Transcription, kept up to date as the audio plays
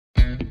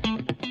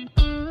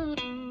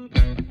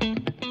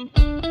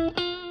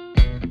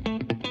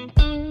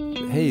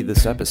Hey,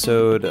 this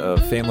episode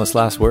of Famous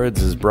Last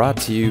Words is brought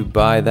to you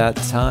by that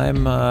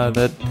time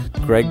that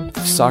Greg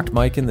socked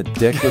Mike in the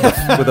dick with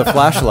a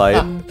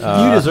flashlight.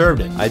 You deserved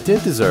it. I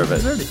did deserve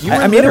it. You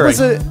were littering.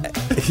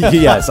 It was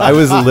yes, I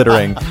was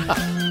littering.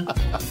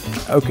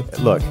 Okay,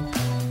 look.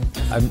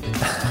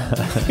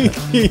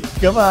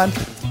 Come on.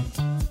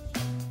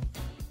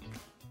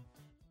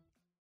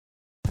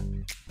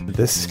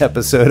 This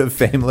episode of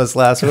Famous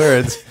Last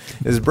Words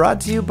is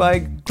brought to you by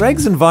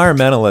Greg's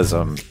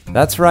environmentalism.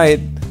 That's right.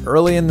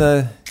 Early in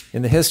the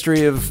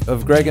history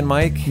of Greg and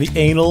Mike, The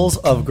anals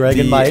of Greg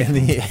and Mike.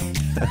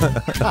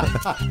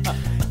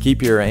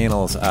 Keep your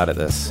anals out of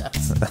this.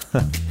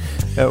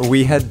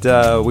 We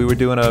were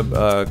doing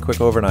a quick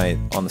overnight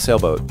on the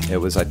sailboat. It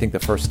was, I think, the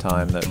first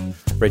time that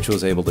Rachel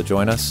was able to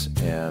join us,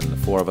 and the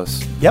four of us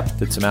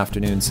did some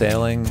afternoon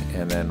sailing,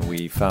 and then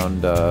we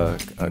found a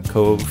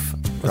cove.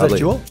 Was that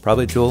Jewel?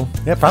 Probably Jewel.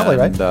 Yeah, probably,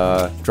 and,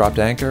 right? Dropped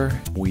anchor.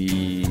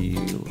 We,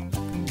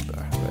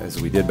 as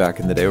we did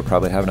back in the day, we're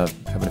probably having a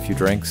few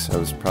drinks.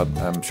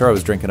 I'm sure I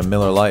was drinking a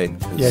Miller Lite.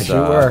 Yes, you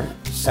were.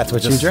 That's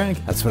what you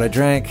drank. That's what I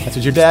drank. That's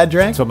what your dad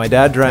drank. That's what my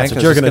dad drank.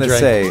 That's what you're going to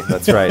say.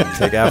 That's right.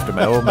 Take after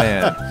my old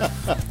man.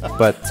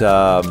 But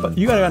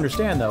you got to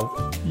understand,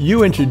 though,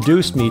 you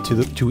introduced me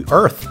to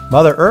Earth,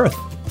 Mother Earth,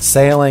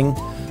 sailing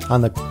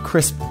on the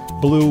crisp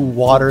blue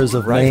waters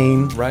of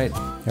Maine. Right.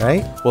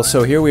 Well,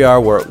 so here we are.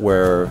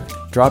 We're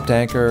dropped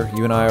anchor.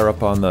 You and I are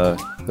up on the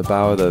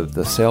bow of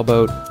the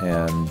sailboat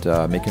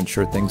and making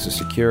sure things are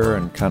secure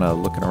and kind of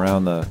looking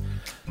around the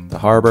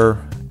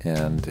harbor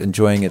and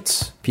enjoying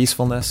its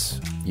peacefulness.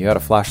 You had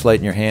a flashlight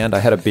in your hand. I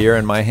had a beer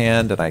in my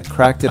hand, and I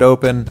cracked it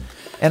open.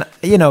 And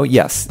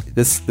yes,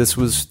 this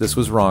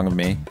was wrong of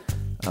me.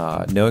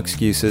 No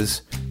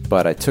excuses.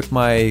 But I took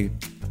my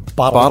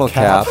bottle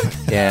cap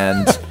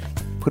and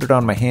put it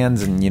on my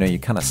hands, and you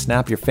kind of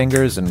snap your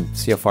fingers and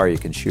see how far you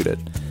can shoot it.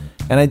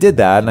 And I did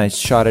that, and I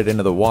shot it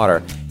into the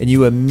water. And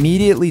you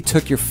immediately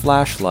took your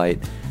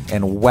flashlight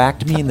and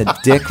whacked me in the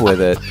dick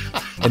with it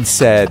and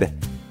said,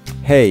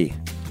 "Hey,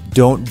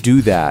 don't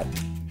do that.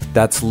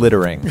 That's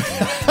littering."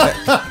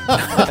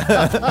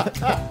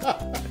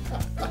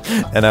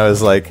 And I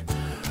was like,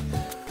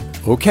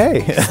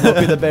 okay.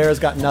 Smokey the Bear's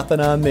got nothing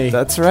on me.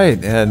 That's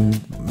right. And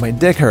my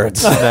dick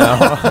hurts now.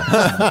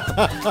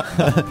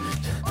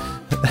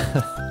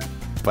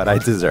 But I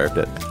deserved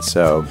it.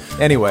 So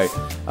anyway,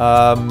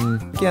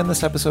 again,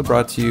 this episode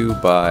brought to you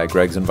by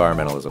Greg's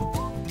environmentalism.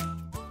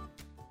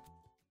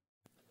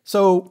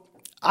 So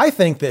I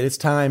think that it's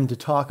time to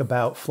talk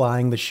about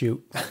flying the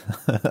chute.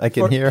 I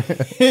can hear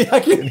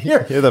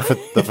the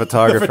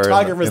photographer. The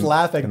photographer's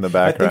laughing in the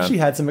background. I think she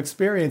had some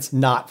experience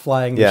not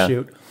flying the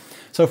chute.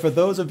 So for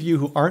those of you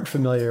who aren't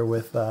familiar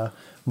with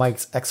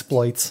Mike's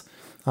exploits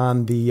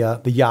on the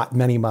yacht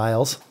Many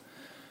Myles,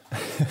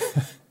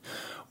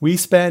 I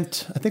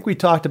think we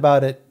talked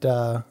about it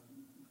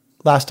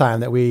last time,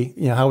 that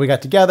how we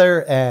got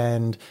together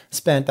and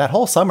spent that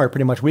whole summer,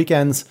 pretty much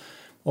weekends,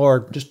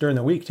 or just during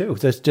the week too,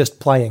 just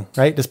playing,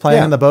 right? Just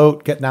playing on the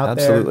boat, getting out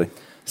there,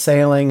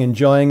 sailing,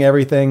 enjoying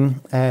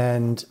everything.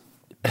 And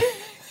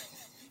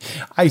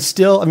I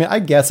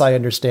guess I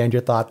understand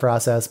your thought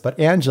process, but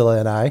Angela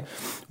and I,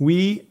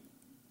 we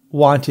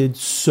wanted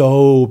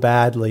so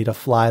badly to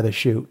fly the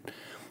chute.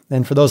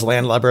 And for those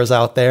landlubbers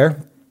out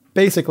there,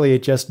 basically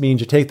it just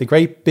means you take the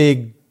great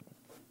big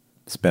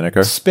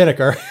Spinnaker.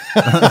 the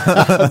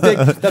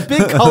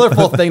big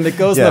colorful thing that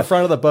goes in the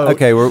front of the boat.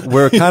 Okay,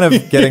 we're kind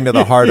of getting to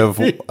the heart of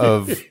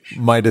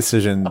my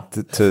decision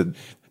to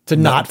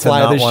not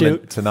fly the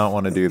chute. To not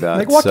want to do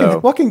that. Like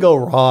what can go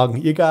wrong?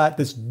 You got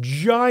this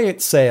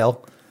giant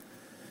sail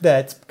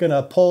that's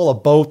gonna pull a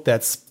boat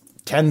that's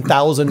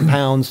 10,000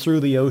 pounds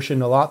through the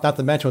ocean, a lot, not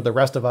to mention with the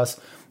rest of us,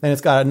 and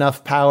it's got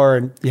enough power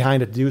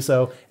behind it to do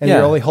so, and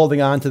you're only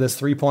holding on to this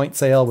 3-point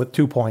sail with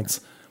 2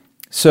 points.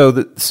 So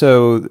the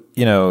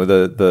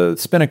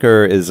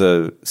spinnaker is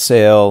a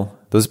sail,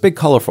 those big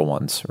colorful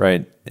ones,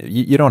 right?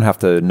 You don't have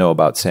to know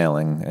about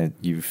sailing.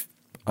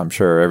 I'm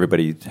sure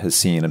everybody has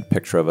seen a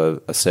picture of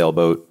a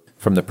sailboat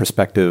from the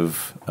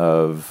perspective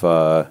of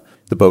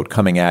the boat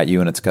coming at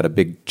you, and it's got a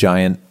big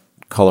giant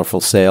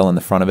colorful sail in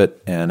the front of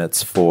it, and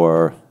it's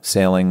for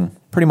sailing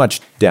pretty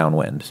much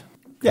downwind,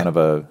 kind of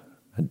a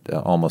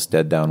almost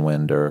dead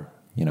downwind, or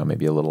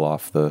maybe a little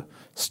off the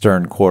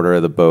stern quarter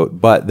of the boat.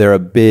 But they're a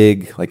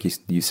big, like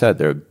you said,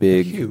 they're a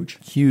big,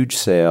 huge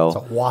sail. It's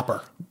a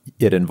whopper.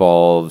 It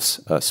involves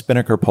a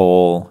spinnaker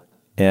pole,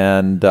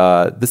 and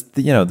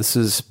this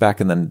is back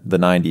in the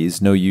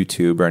 90s, no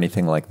YouTube or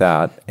anything like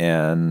that.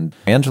 And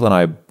Angela and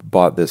I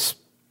bought this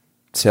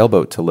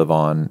sailboat to live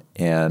on,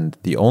 and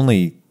the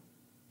only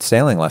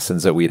sailing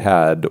lessons that we'd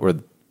had, or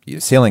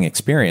sailing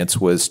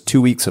experience, was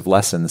 2 weeks of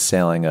lessons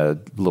sailing a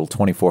little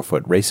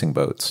 24-foot racing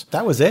boats.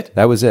 That was it?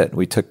 That was it.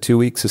 We took 2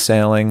 weeks of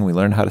sailing. We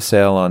learned how to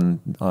sail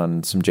on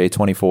some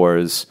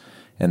J24s,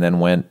 and then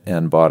went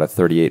and bought a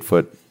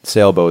 38-foot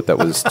sailboat that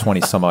was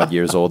 20 some odd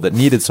years old that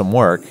needed some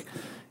work.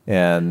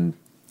 And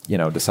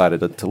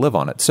decided to live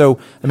on it. So,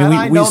 I mean,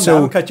 I'm going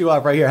to cut you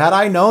off right here. Had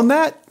I known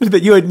that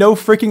you had no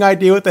freaking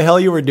idea what the hell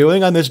you were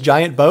doing on this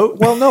giant boat?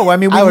 Well, no, I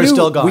mean, I would have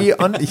still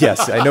gone.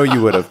 Yes, I know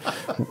you would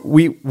have.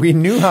 We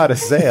knew how to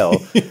sail.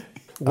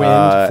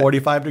 Wind,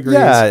 45 degrees.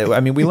 Yeah, I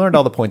mean, we learned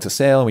all the points of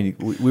sail, and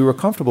we were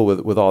comfortable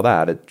with all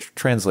that. It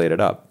translated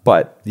up.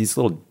 But these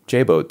little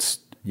J-boats,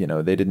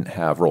 they didn't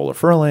have roller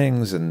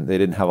furlings, and they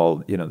didn't have all,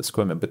 this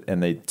equipment.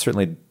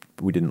 And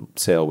we didn't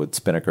sail with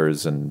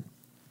spinnakers and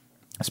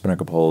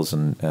spinnaker poles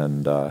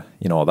and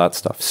all that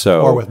stuff.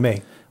 So or with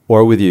me.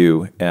 Or with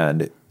you.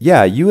 And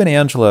yeah, you and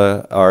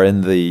Angela are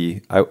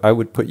in I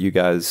would put you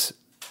guys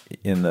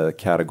in the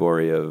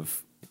category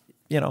of,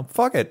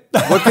 fuck it.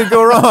 What could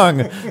go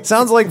wrong?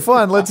 Sounds like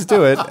fun. Let's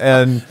do it.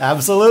 And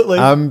absolutely.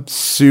 I'm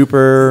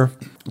super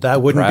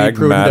That wouldn't be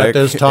prudent at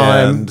this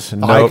time.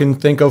 Nope. I can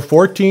think of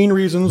 14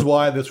 reasons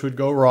why this would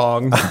go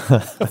wrong.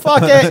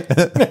 Fuck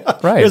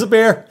it. Right. Here's a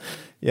beer.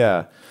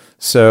 Yeah.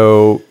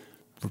 So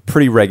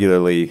pretty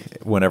regularly,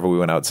 whenever we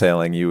went out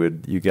sailing,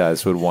 you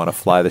guys would want to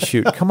fly the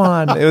chute. Come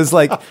on. It was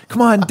like,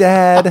 come on,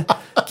 Dad.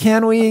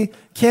 Can we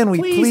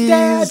please?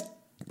 Dad.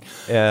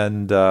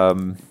 And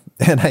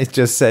I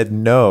just said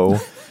no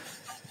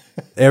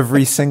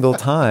every single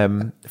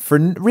time for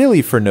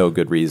no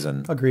good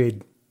reason.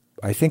 Agreed.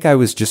 I think I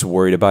was just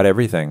worried about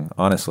everything.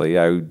 Honestly,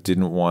 I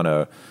didn't want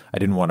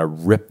to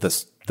rip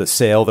the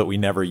sail that we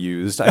never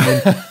used. I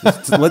mean,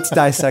 let's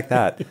dissect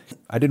that.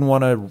 I didn't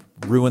want to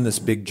ruin this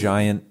big,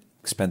 giant,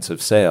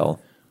 expensive sail.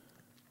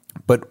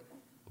 But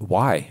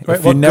why? Right,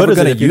 if you're never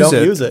going to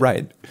use it,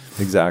 right?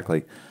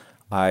 Exactly.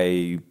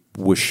 I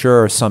was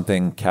sure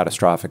something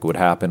catastrophic would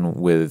happen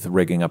with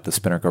rigging up the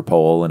spinnaker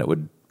pole, and it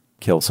would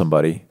kill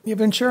somebody. You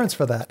have insurance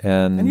for that,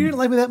 and you didn't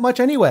like me that much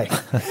anyway.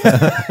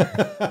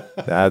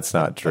 That's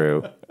not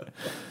true.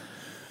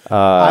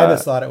 I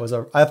just thought it was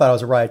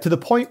a riot, to the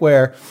point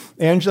where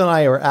Angela and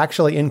I were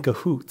actually in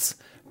cahoots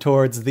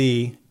towards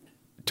the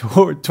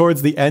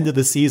end of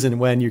the season,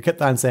 when you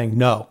kept on saying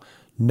no.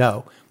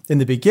 In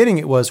the beginning,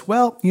 it was,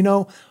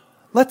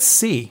 let's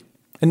see.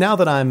 And now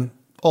that I'm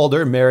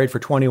older, married for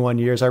 21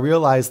 years, I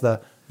realize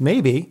the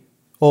maybe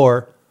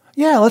or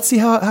yeah, let's see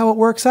how it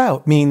works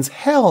out means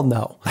hell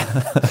no.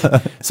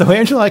 So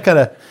Angela and I kind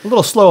of a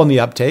little slow on the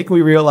uptake.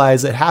 We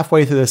realized that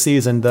halfway through the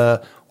season,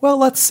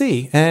 let's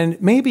see.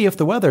 And maybe if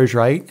the weather's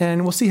right,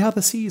 and we'll see how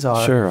the seas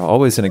are. Sure,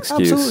 always an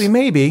excuse. Absolutely,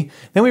 maybe.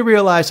 Then we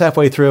realized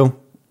halfway through,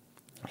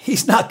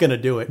 he's not going to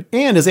do it.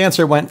 And his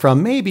answer went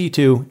from maybe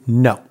to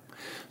no.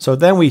 So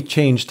then we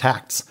changed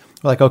tacts.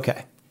 We're like,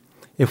 okay,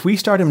 if we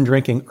start him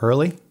drinking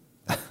early,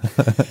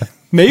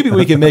 maybe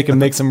we can make him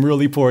make some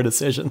really poor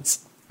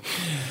decisions.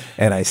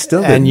 And I still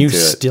didn't. And you do it.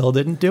 still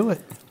didn't do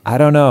it. I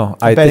don't know.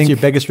 I bet it's your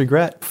biggest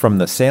regret. From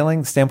the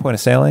standpoint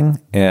of sailing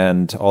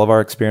and all of our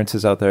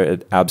experiences out there,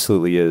 it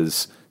absolutely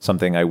is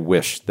something I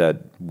wish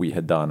that we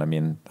had done. I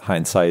mean,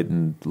 hindsight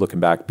and looking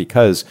back,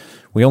 because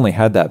we only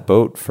had that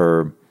boat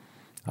for,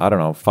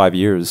 5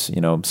 years,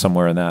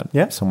 somewhere in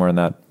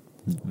that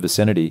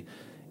vicinity.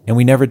 And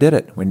we never did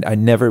it. We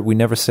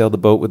never sailed the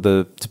boat with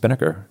the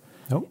spinnaker.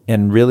 Nope.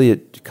 And really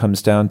it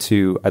comes down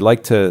to, I'd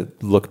like to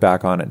look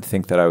back on it and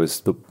think that I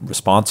was the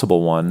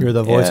responsible one. You're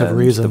the voice of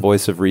reason. The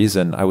voice of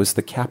reason. I was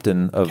the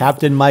captain of...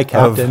 Captain, my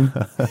captain.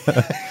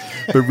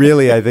 But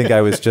really, I think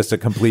I was just a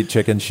complete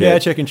chicken shit. Yeah,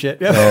 chicken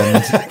shit.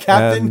 Yep.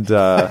 Captain.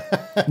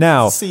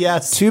 Now,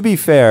 CS. To be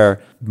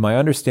fair, my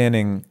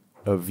understanding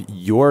of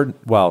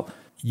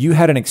you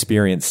had an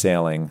experience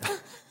sailing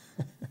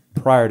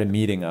prior to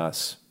meeting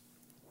us,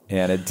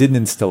 and it didn't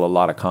instill a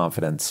lot of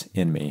confidence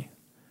in me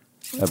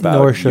about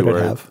Nor should it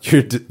have.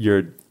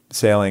 your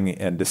sailing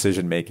and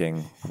decision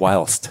making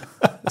whilst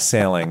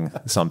sailing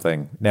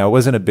something. Now, it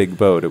wasn't a big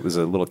boat; it was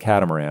a little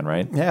catamaran,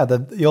 right? Yeah,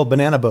 the old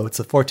banana boats,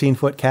 a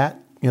 14-foot cat.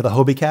 The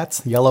Hobie cats,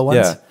 the yellow ones.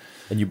 Yeah,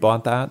 and you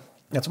bought that?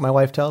 That's what my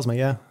wife tells me.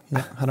 Yeah.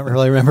 I don't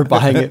really remember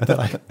buying it,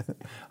 but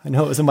I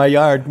know it was in my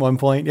yard at one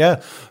point.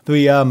 Yeah,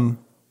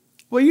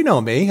 well, you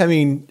know me. I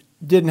mean,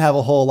 didn't have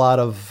a whole lot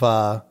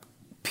of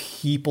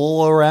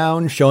people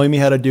around showing me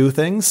how to do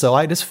things, so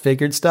I just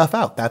figured stuff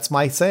out. That's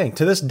my saying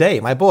to this day.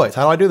 My boys,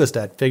 how do I do this,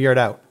 Dad? Figure it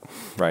out.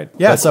 Right.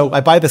 Yeah. So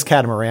I buy this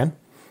catamaran,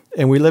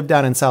 and we lived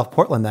down in South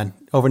Portland then,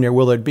 over near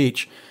Willard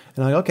Beach.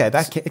 And I'm like,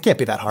 okay, it can't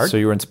be that hard. So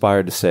you were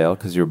inspired to sail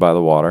because you were by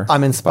the water.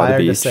 I'm inspired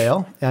to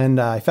sail, and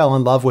I fell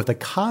in love with the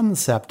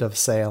concept of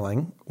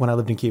sailing when I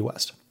lived in Key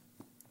West.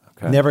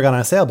 Okay. Never got on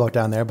a sailboat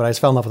down there, but I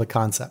just fell in love with the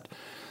concept.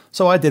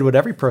 So I did what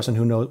every person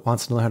who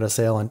wants to know how to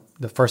sail, and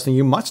the first thing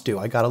you must do,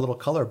 I got a little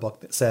color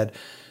book that said,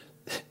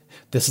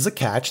 this is a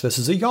catch, this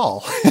is a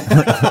yawl.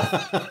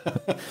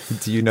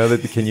 Do you know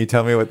that? Can you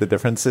tell me what the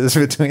difference is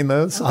between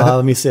those?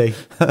 Let me see.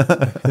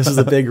 This is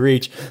a big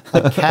reach.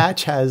 A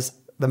catch has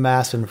the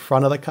mast in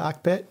front of the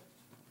cockpit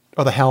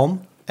or the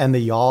helm, and the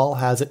yawl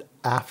has it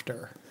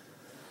after.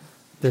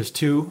 There's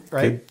two,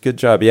 right? Good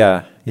job.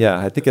 Yeah.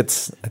 I think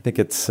it's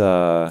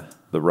the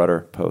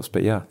rudder post,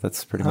 but yeah,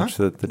 that's pretty much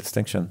the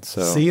distinction.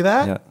 So see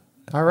that? Yeah.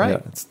 All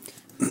right.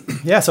 Yeah,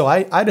 Yeah, so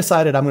I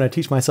decided I'm going to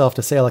teach myself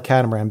to sail a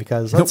catamaran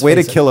because way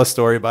to kill a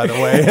story, by the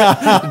way.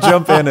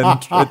 Jump in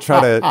and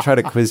try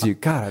to quiz you.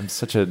 God, I'm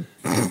such a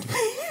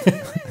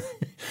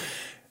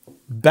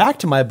back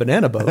to my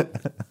banana boat.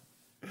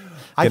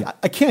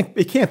 I can't.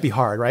 It can't be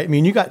hard, right? I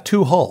mean, you got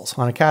 2 hulls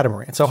on a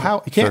catamaran, so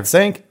how it can't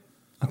sink,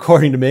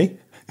 according to me.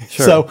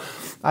 Sure. So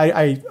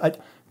I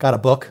got a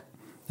book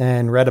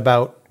and read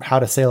about how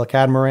to sail a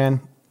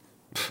catamaran.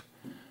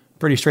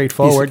 Pretty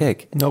straightforward. Piece of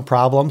cake. No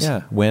problems.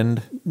 Yeah.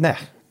 Wind. Nah.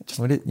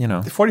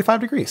 Just 45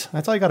 degrees.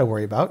 That's all you got to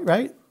worry about,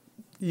 right?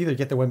 You either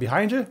get the wind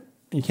behind you,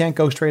 you can't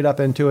go straight up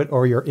into it,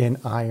 or you're in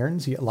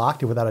irons. You get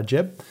locked without a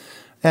jib.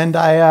 And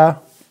I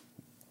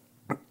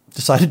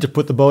decided to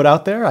put the boat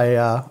out there.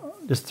 I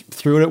just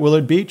threw it at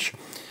Willard Beach.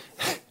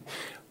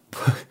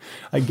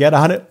 I get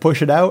on it,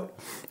 push it out,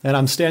 and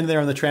I'm standing there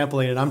on the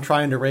trampoline, and I'm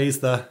trying to raise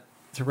the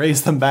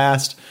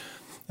mast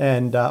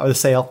and or the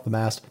sail, the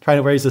mast, trying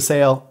to raise the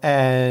sail,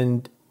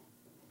 and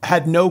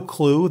had no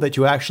clue that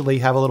you actually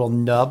have a little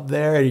nub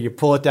there, and you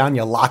pull it down,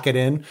 you lock it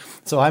in.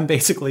 So I'm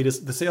basically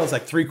just, the sail's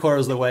like 3/4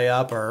 of the way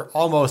up or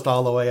almost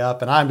all the way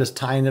up, and I'm just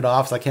tying it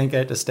off so I can't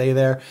get it to stay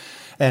there.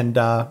 And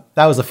that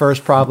was the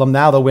first problem.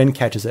 Now the wind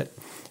catches it.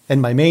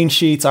 And my main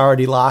sheet's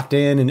already locked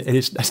in and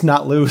it's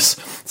not loose.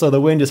 So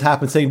the wind just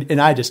happens and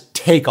I just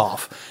take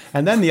off.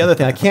 And then the other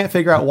thing, I can't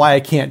figure out why I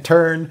can't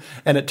turn.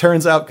 And it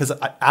turns out, because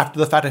after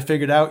the fact I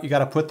figured out, you got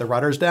to put the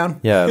rudders down.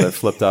 Yeah, they're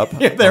flipped up.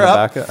 Yeah, they're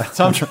up.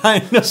 So I'm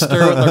trying to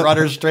steer with the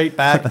rudders straight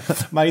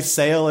back. My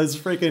sail is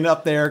freaking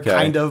up there,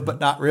 kind of,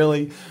 but not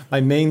really. My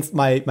main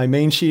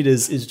sheet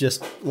is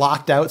just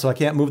locked out, so I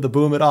can't move the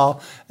boom at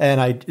all.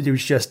 And it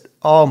was just,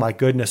 oh my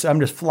goodness, I'm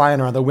just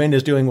flying around. The wind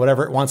is doing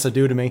whatever it wants to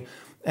do to me.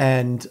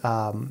 And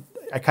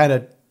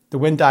the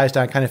wind dies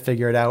down, kind of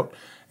figure it out.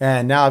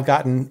 And now I've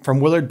gotten from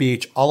Willard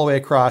Beach all the way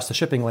across the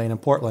shipping lane in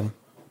Portland.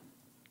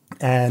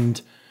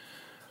 And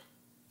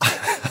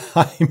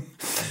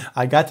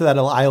I got to that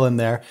little island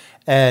there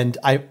and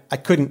I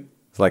couldn't.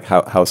 It's like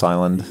House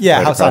Island. Yeah,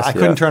 right House Island. I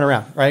couldn't yeah. turn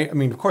around, right? I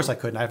mean, of course I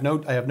couldn't. I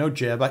have no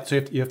jib. So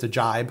you have to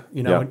jibe,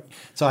 you know. Yeah.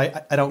 So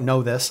I don't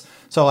know this.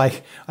 So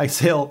I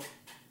sail,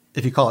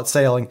 if you call it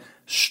sailing,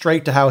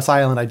 straight to House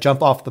Island. I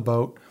jump off the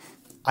boat.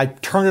 I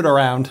turn it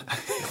around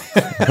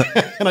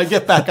and I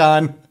get back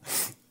on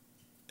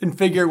and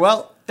figure,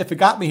 well, if it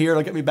got me here,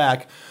 it'll get me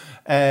back.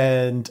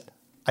 And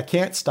I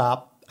can't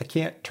stop. I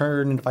can't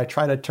turn. And if I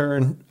try to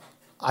turn,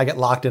 I get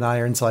locked in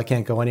iron, so I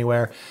can't go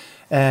anywhere.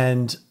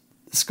 And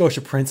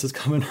Scotia Prince is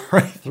coming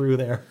right through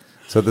there.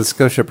 So the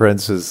Scotia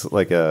Prince is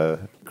like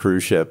a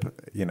cruise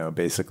ship,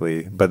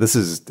 basically. But this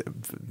is,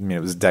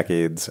 it was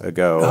decades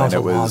ago. Oh, and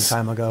it was a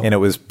long time ago. And it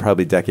was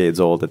probably decades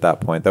old at that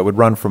point. That would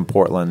run from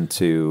Portland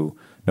to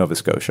Nova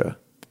Scotia,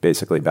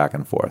 basically back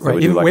and forth.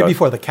 Right, even way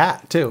before the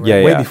cat, too. Right?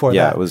 Yeah, way before that.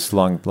 Yeah, it was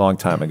long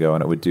time ago,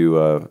 and it would do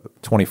a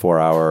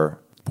 24-hour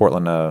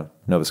Portland to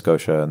Nova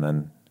Scotia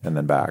and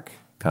then back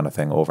kind of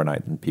thing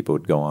overnight, and people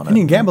would go on it. And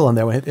you can gamble on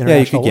there with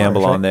international you could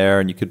gamble waters, on there,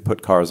 and you could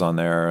put cars on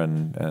there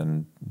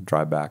and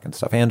drive back and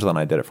stuff. Angela and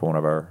I did it for one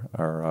of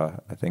our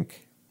I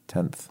think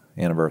 10th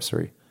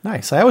anniversary.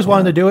 Nice. I always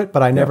wanted to do it,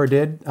 but I never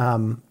did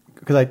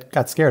because I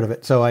got scared of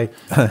it. So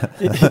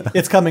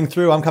it's coming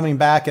through. I'm coming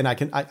back, and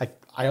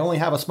I only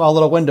have a small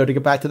little window to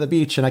get back to the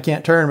beach, and I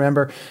can't turn,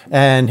 remember?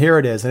 And here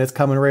it is, and it's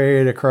coming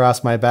right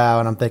across my bow,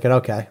 and I'm thinking,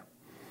 okay,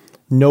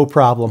 no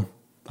problem.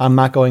 I'm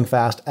not going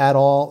fast at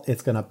all.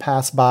 It's going to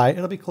pass by.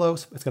 It'll be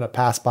close. It's going to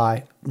pass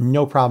by.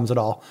 No problems at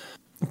all.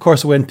 Of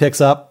course, the wind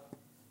picks up.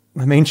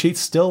 My main sheet's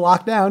still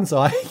locked down, so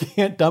I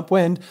can't dump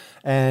wind.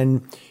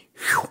 And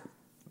whew,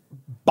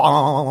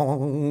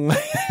 bong.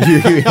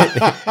 you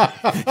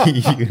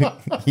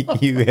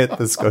hit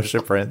the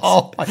Scotia Prince.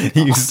 Oh my God.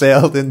 You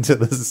sailed into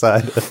the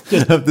side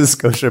of the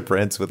Scotia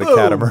Prince with a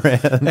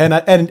catamaran.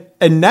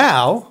 And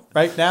now,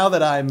 right now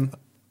that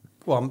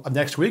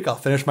next week I'll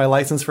finish my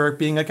license for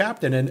being a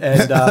captain.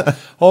 And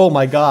oh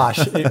my gosh,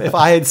 if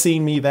I had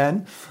seen me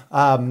then,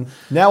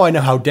 now I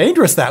know how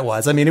dangerous that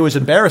was. I mean, it was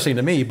embarrassing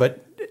to me,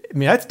 but I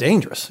mean, that's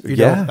dangerous.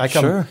 I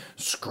come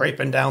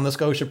scraping down the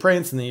Scotia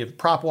Prince and the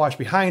prop wash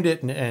behind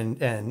it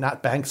and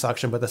not bank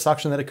suction, but the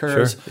suction that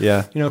occurs,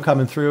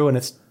 coming through.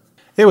 And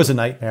it was a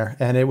nightmare.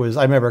 And I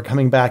remember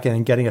coming back in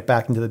and getting it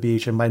back into the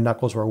beach and my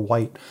knuckles were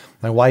white.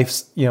 My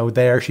wife's,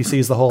 there, she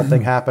sees the whole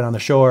thing happen on the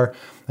shore.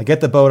 I get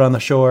the boat on the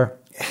shore.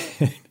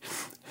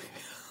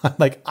 I'm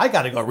like, I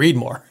got to go read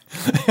more.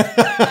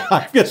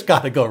 I just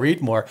got to go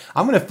read more.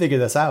 I'm going to figure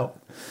this out.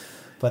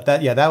 But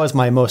that was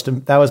my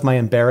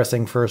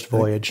embarrassing first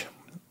voyage.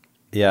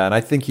 Yeah, and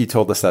I think he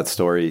told us that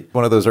story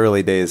one of those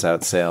early days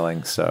out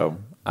sailing. So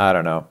I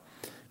don't know.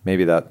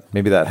 Maybe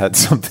that had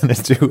something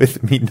to do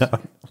with me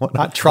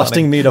not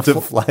trusting me to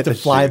fly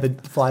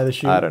the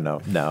chute. I don't know.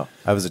 No,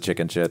 I was a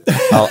chicken shit.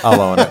 I'll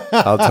own it.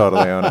 I'll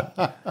totally own it.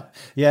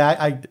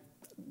 Yeah,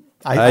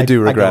 I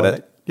do regret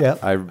it. Yeah,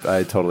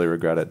 I totally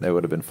regret it. It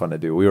would have been fun to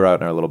do. We were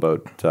out in our little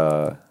boat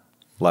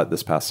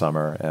this past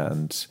summer,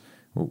 and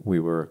we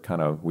were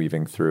kind of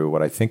weaving through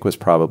what I think was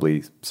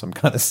probably some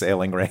kind of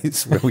sailing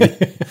race where we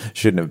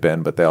shouldn't have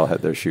been, but they all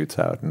had their chutes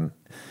out. And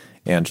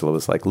Angela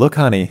was like, "Look,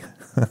 honey,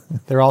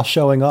 They're all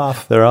showing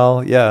off. They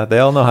all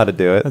know how to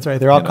do it. That's right.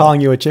 They're all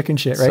calling you a chicken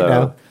shit right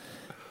now.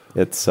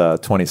 It's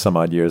 20 some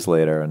odd years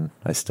later, and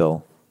I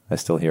still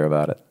hear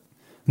about it.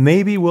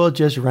 Maybe we'll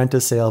just rent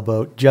a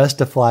sailboat just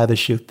to fly the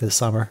chute this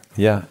summer.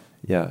 Yeah.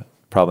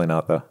 Probably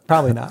not, though.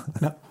 Probably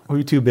not. No,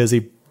 we're too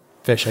busy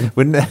fishing.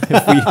 Wouldn't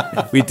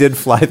if we did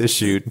fly the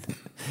chute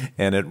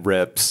and it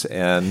rips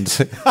and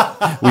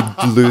we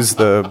lose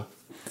the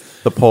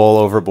pole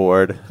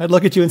overboard? I'd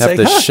look at you and have say,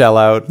 to shell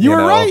out. You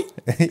were right.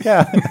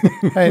 Yeah,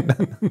 right.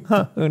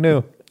 Who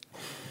knew?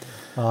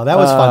 Oh, that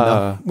was fun,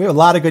 though. We had a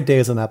lot of good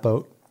days on that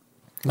boat.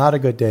 A lot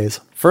of good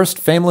days. First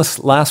famous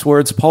last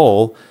words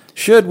poll.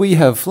 Should we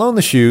have flown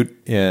the chute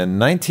in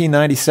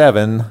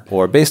 1997,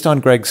 or based on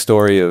Greg's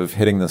story of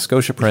hitting the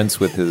Scotia Prince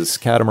with his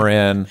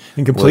catamaran?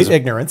 In complete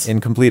ignorance.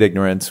 In complete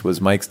ignorance,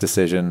 was Mike's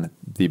decision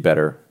the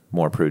better,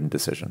 more prudent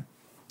decision?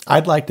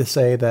 I'd like to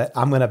say that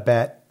I'm going to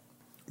bet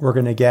we're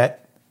going to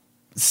get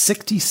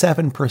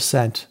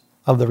 67%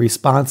 of the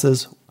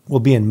responses will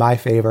be in my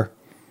favor.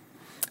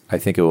 I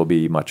think it will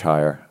be much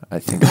higher. I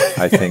think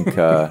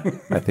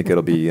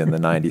it'll be in the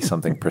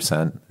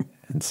 90-something%.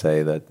 And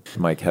say that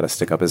Mike had to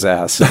stick up his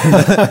ass.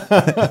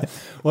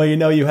 Well,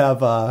 you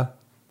have,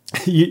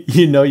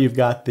 you've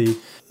got the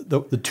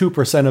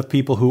 2% of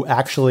people who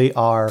actually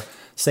are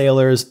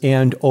sailors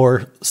and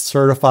or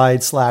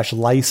certified /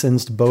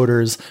 licensed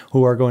boaters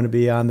who are going to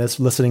be on this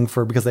listening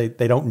because they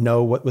don't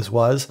know what this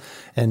was.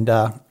 And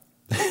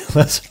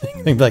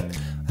listening, they'd be like,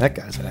 that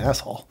guy's an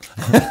asshole.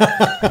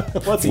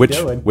 What's he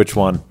doing? Which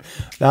one?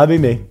 That'd be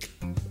me.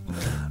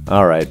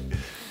 All right.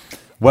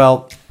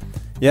 Well,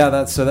 yeah,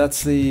 that's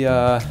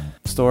the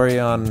story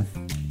on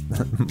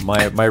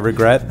my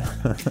regret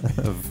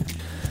of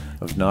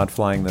not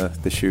flying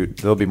the chute.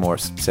 There'll be more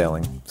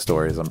sailing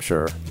stories, I'm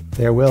sure.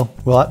 There will.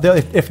 Well,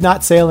 if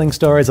not sailing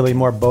stories, there'll be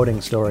more boating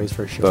stories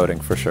for sure.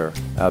 Boating for sure,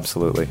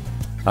 absolutely.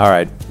 All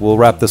right, we'll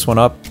wrap this one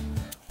up.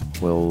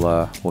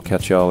 We'll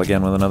catch you all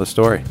again with another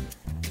story.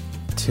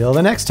 Till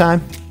the next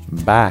time.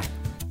 Bye.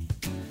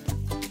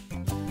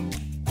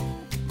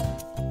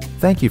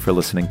 Thank you for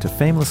listening to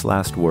Famous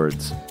Last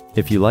Words.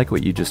 If you like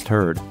what you just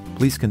heard,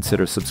 please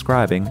consider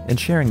subscribing and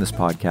sharing this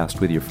podcast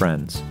with your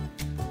friends.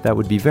 That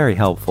would be very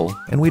helpful,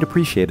 and we'd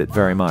appreciate it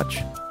very much.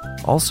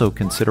 Also,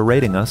 consider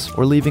rating us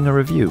or leaving a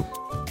review.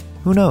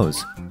 Who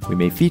knows? We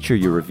may feature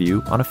your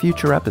review on a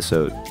future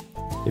episode.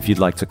 If you'd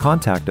like to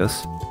contact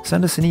us,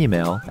 send us an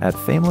email at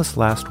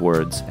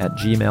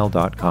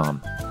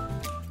famouslastwords@gmail.com.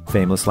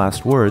 Famous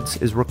Last Words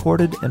is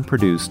recorded and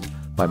produced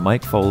by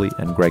Mike Foley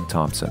and Greg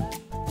Thompson.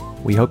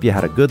 We hope you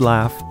had a good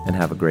laugh and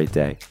have a great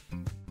day.